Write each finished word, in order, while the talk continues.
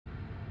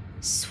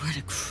Swear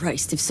to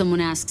Christ, if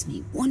someone asks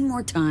me one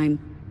more time...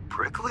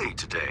 Prickly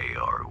today,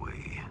 are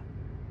we?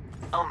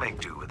 I'll make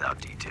do without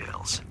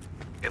details.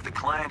 If the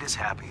client is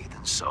happy,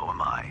 then so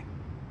am I.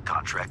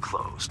 Contract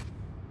closed.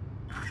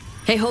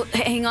 Hey,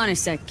 hang on a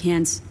sec,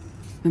 Hans.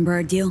 Remember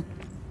our deal?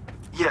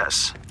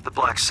 Yes, the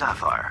Black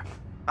Sapphire.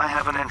 I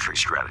have an entry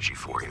strategy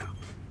for you.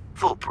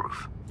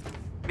 Foolproof.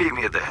 Meet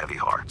me at the Heavy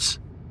Hearts.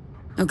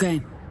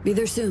 Okay, be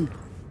there soon.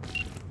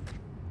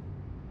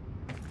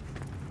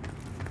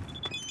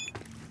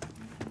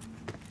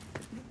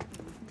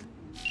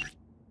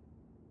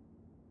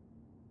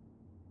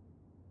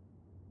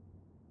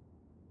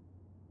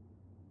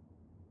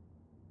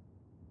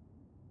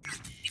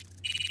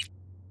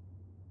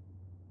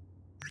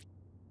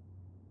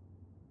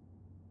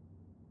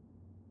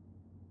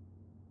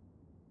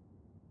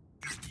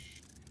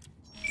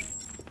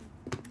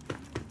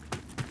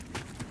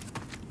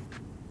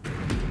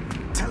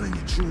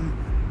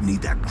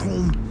 Need that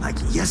chrome like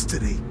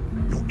yesterday.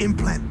 No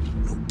implant,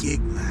 no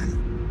gig,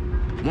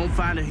 man. Won't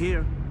find it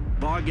here.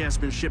 Bargat's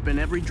been shipping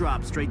every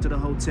drop straight to the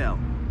hotel.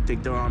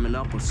 Think they're arming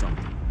up or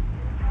something.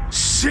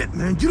 Shit,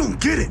 man, you don't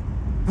get it.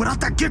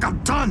 Without that gig,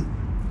 I'm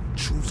done.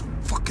 Chooms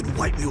will fucking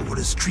wipe me over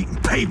the street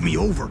and pave me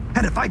over.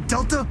 And if I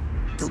Delta,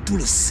 they'll do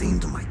the same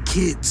to my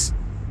kids.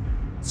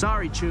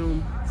 Sorry,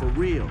 Choom, for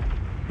real.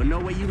 But no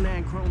way you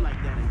land chrome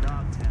like that in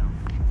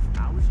Dogtown.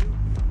 How was you?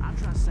 I'll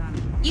try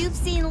signing you. You've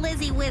seen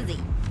Lizzie Wizzy.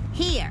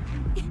 Here.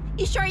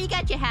 You sure you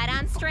got your head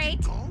on straight?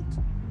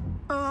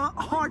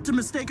 Hard to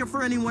mistake her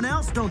for anyone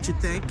else, don't you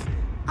think?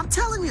 I'm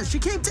telling you, she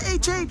came to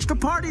HH to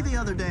party the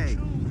other day.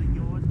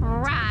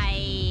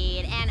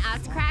 Right. And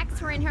us cracks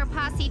were in her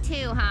posse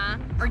too, huh?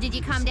 Or did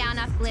you come down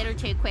off glitter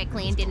too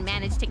quickly and didn't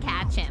manage to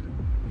catch him?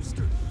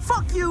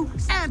 Fuck you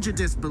and your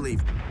disbelief.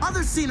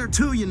 Others seen her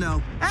too, you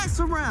know. Ask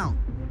around.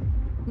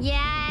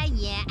 Yeah,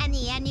 and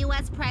the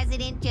NUS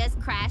president just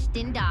crashed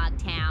in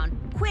Dogtown.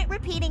 Quit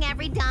repeating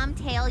every dumb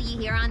tale you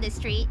hear on the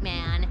street,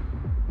 man.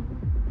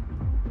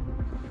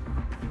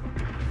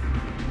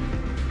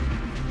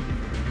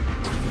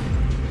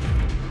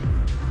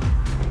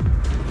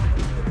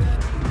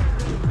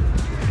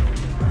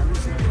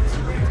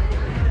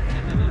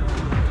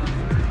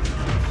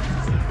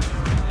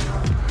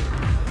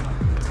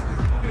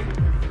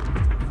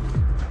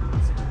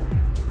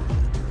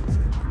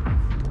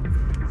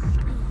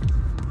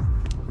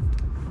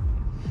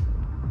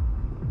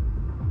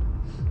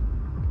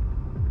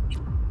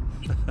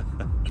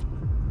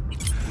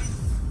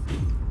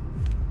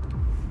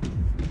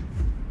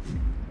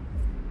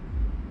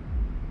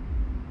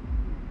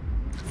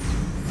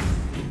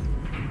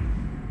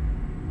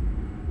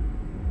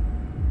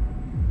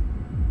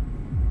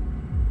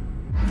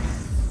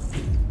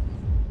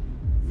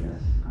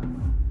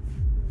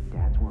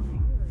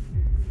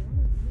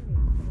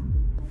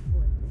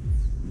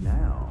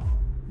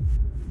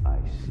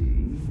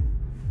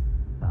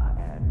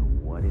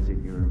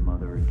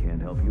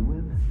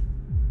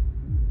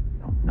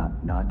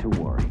 Not to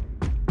worry.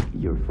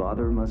 Your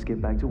father must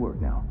get back to work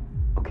now,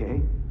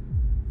 okay?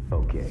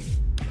 Okay.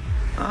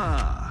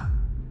 Ah,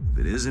 if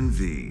it isn't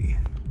V.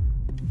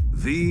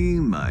 V,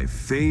 my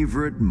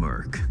favorite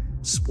merc.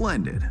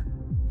 Splendid.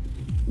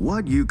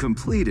 What you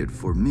completed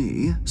for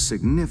me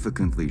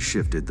significantly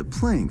shifted the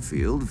playing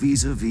field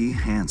vis-a-vis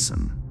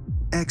Hansen.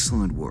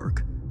 Excellent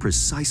work,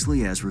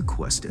 precisely as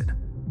requested.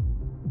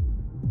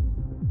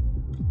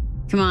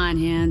 Come on,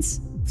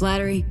 Hans.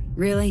 Flattery?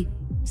 Really?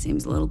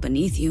 Seems a little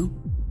beneath you.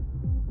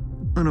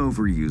 An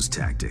overused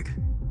tactic.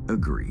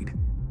 Agreed.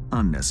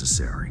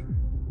 Unnecessary.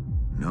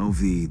 No,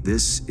 V,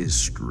 this is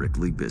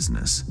strictly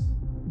business.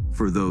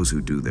 For those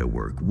who do their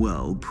work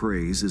well,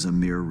 praise is a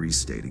mere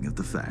restating of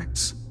the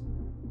facts.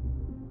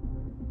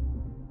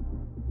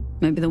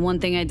 Maybe the one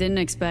thing I didn't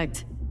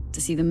expect, to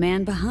see the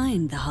man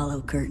behind the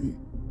hollow curtain.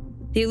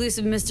 The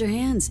elusive Mr.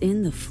 Hands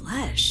in the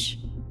flesh.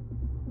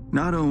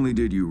 Not only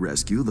did you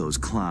rescue those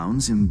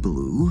clowns in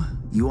blue,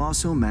 you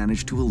also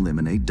managed to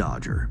eliminate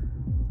Dodger.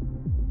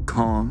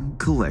 Calm,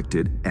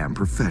 collected, and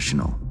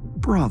professional.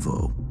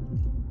 Bravo.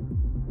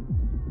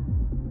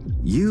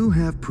 You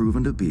have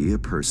proven to be a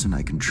person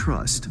I can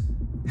trust,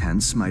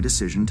 hence my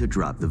decision to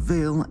drop the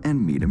veil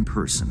and meet in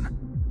person.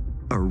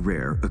 A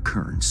rare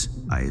occurrence,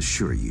 I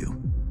assure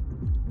you.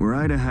 Were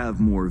I to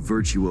have more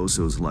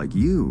virtuosos like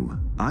you,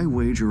 I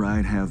wager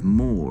I'd have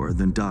more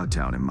than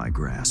Dogtown in my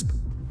grasp.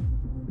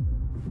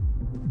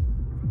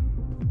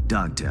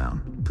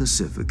 Dogtown,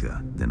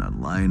 Pacifica, then I'd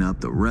line up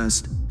the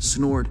rest,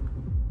 snort,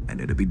 and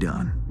it'll be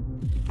done.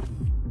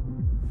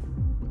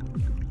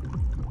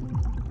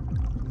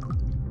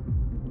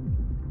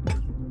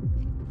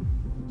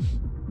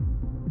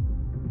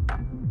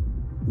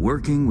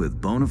 Working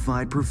with bona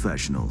fide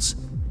professionals,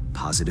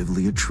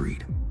 positively a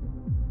treat.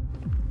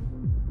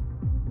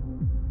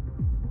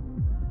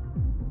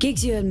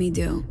 Gigs you had me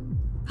do.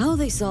 How'll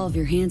they solve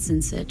your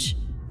Hansen sitch?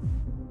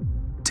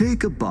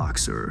 Take a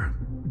boxer.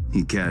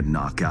 He can't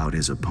knock out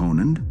his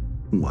opponent.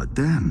 What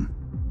then?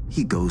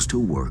 He goes to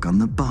work on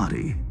the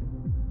body.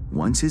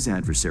 Once his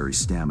adversary's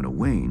stamina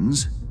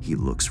wanes, he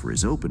looks for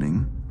his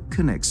opening,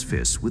 connects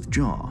fists with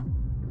jaw.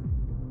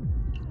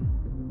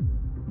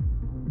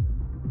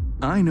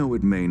 I know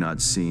it may not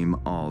seem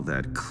all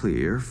that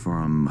clear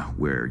from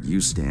where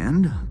you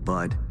stand,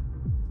 but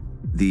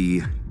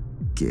the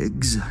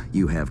gigs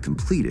you have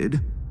completed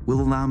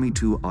will allow me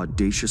to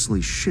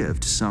audaciously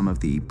shift some of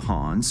the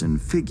pawns and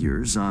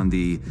figures on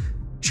the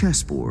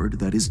chessboard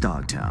that is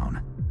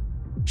Dogtown.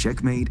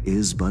 Checkmate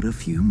is but a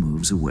few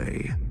moves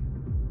away.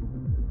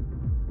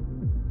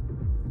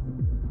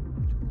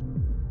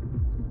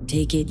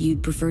 Take it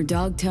you'd prefer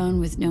Dogtown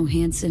with no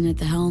Hanson at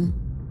the helm?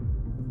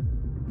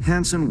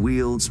 Hanson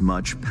wields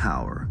much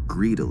power,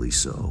 greedily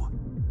so.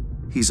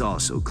 He's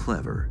also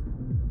clever.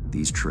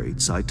 These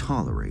traits I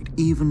tolerate,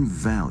 even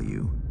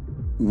value,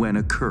 when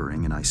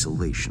occurring in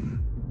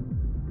isolation.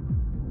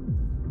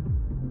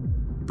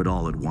 But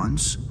all at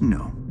once?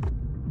 No.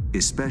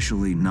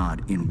 Especially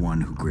not in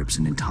one who grips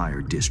an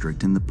entire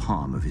district in the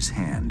palm of his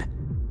hand.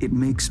 It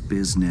makes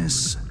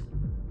business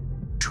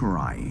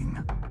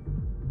trying.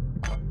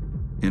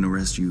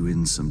 Interest you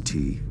in some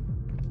tea?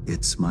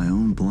 It's my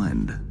own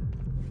blend.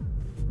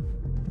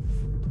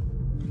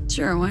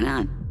 Sure, why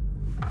not?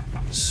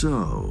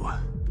 So,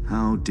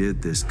 how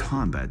did this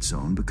combat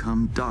zone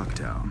become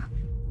Dogtown?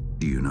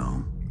 Do you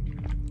know?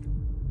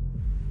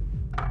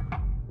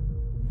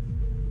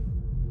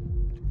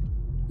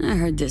 I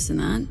heard this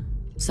and that.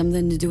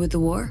 Something to do with the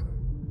war?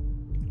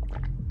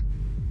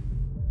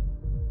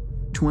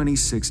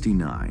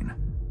 2069.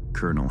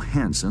 Colonel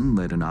Hanson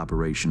led an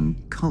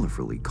operation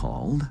colorfully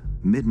called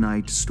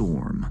Midnight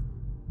Storm.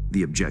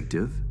 The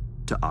objective?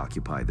 To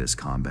occupy this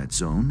combat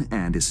zone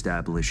and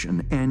establish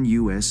an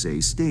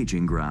NUSA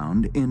staging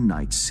ground in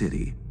Night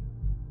City.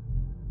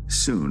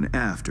 Soon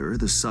after,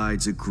 the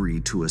sides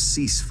agreed to a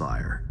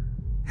ceasefire.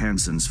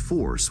 Hanson's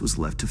force was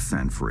left to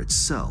fend for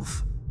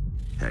itself.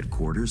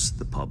 Headquarters,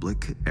 the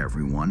public,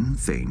 everyone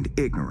feigned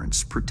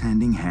ignorance,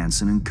 pretending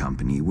Hanson and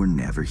company were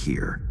never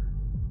here.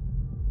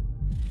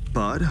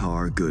 But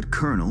our good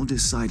colonel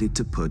decided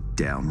to put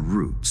down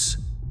roots.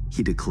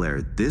 He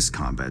declared this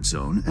combat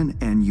zone an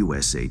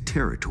NUSA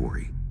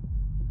territory.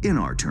 In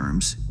our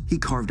terms, he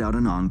carved out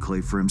an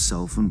enclave for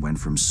himself and went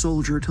from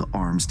soldier to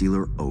arms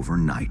dealer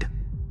overnight.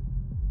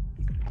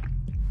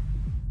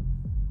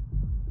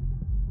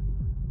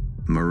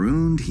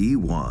 Marooned he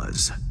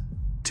was.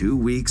 2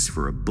 weeks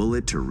for a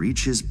bullet to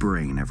reach his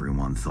brain,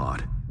 everyone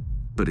thought.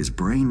 But his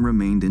brain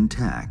remained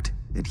intact,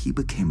 and he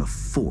became a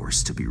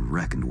force to be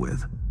reckoned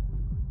with.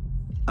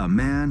 A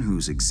man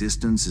whose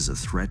existence is a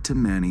threat to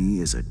many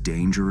is a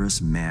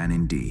dangerous man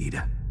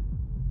indeed.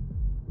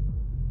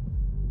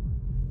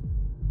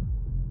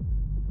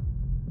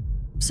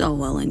 It's all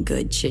well and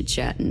good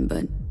chit-chatting,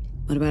 but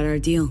what about our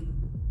deal?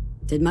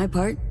 Did my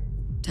part,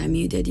 time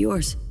you did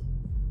yours.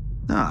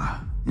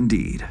 Ah,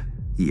 indeed,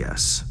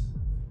 yes.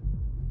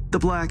 The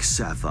Black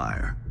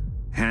Sapphire,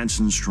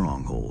 Hanson's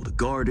stronghold,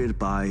 guarded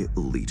by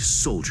elite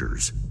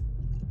soldiers.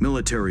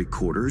 Military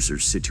quarters are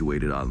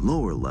situated on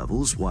lower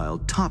levels, while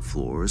top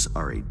floors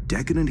are a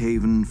decadent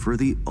haven for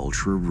the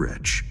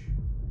ultra-rich.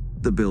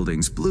 The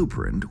building's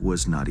blueprint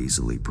was not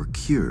easily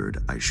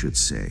procured, I should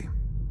say.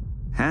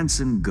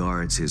 Hanson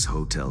guards his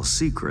hotel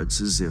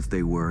secrets as if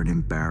they were an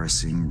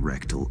embarrassing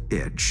rectal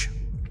itch.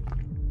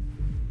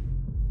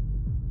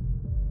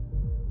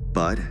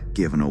 But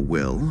given a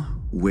will,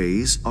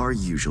 ways are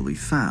usually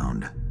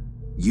found.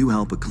 You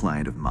help a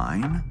client of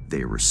mine,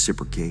 they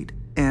reciprocate,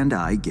 and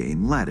I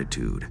gain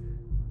latitude.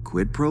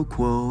 Quid pro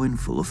quo in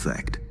full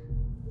effect.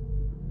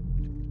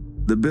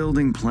 The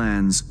building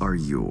plans are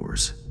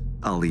yours.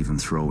 I'll even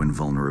throw in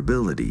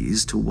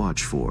vulnerabilities to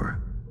watch for,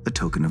 a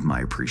token of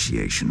my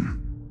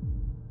appreciation.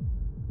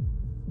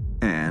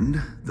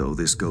 And, though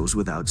this goes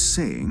without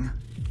saying,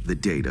 the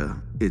data,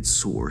 its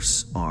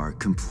source, are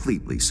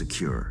completely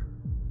secure.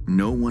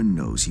 No one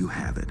knows you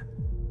have it.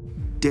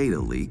 Data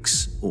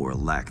leaks, or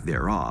lack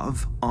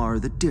thereof, are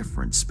the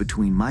difference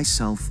between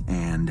myself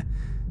and,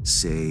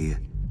 say,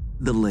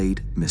 the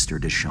late Mr.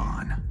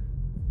 Deshawn.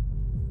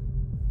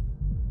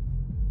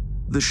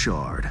 The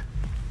Shard,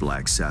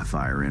 Black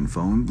Sapphire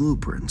info and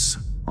blueprints,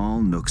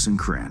 all nooks and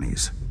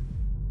crannies.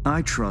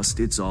 I trust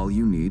it's all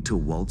you need to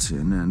waltz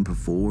in and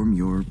perform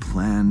your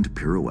planned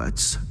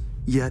pirouettes,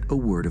 yet a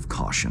word of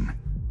caution.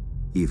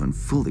 Even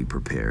fully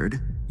prepared,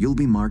 you'll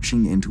be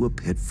marching into a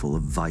pit full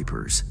of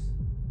vipers.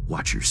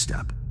 Watch your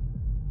step.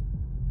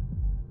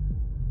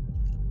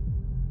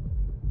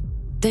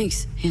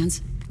 Thanks,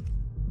 Hans.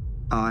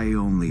 I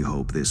only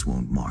hope this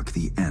won't mark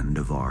the end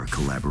of our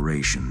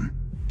collaboration.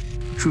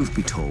 Truth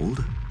be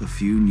told, a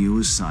few new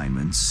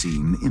assignments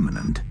seem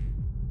imminent.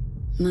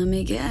 Let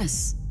me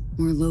guess.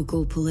 More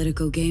local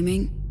political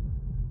gaming?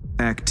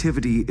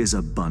 Activity is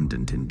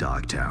abundant in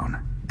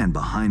Dogtown, and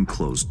behind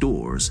closed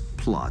doors,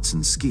 plots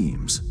and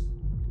schemes.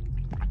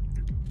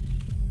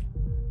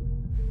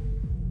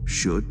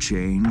 Should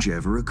change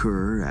ever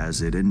occur,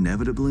 as it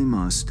inevitably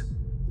must,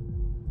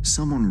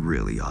 someone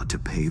really ought to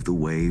pave the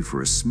way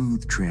for a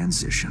smooth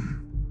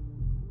transition.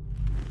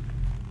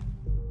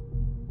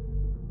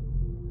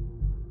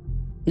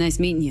 Nice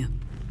meeting you.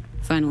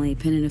 Finally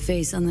pinning a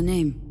face on the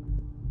name.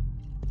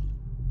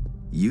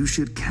 You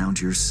should count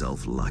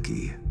yourself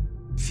lucky.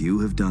 Few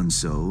have done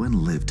so and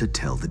lived to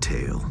tell the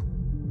tale.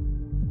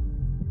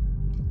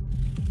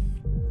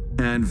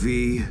 And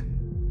V,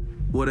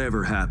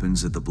 whatever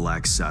happens at the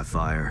Black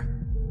Sapphire,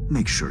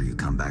 make sure you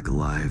come back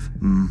alive,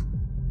 hmm?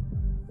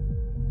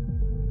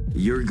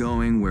 You're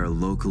going where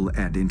local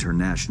and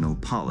international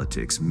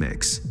politics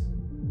mix.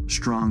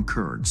 Strong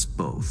currents,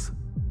 both.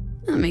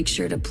 I'll make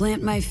sure to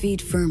plant my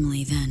feet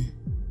firmly then.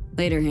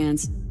 Later,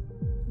 Hans.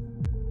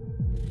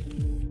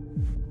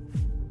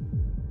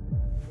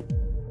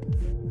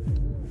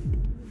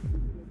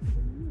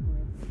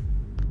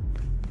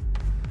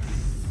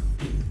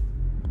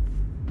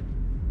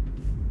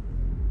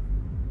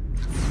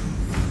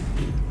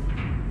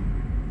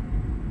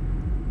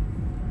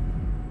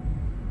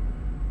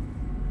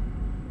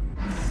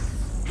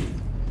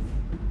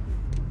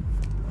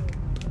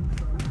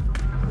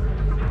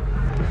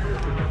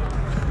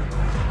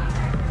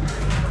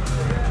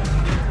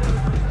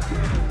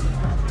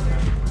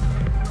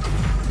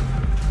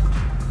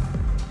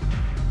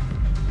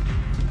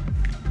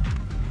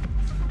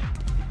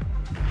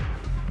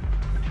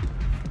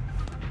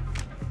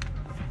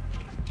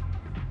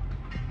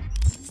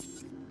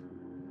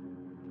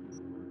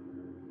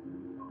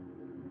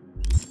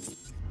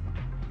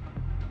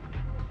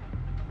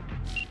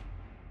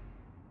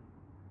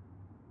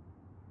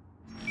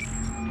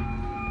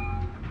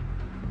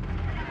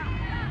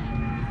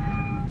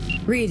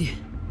 Reed,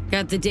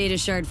 got the data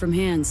shard from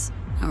Hans.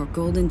 Our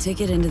golden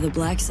ticket into the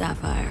Black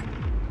Sapphire.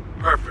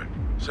 Perfect.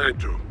 Send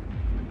it through.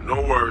 No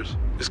worries.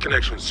 This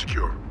connection's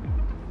secure.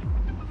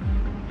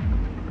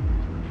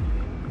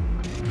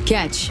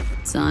 Catch.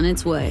 It's on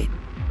its way.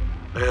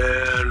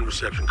 And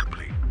reception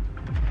complete.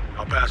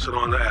 I'll pass it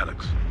on to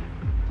Alex.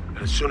 And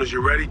as soon as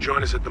you're ready,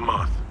 join us at the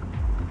Moth.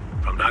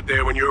 If I'm not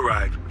there when you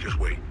arrive, just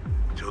wait.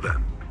 Till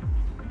then.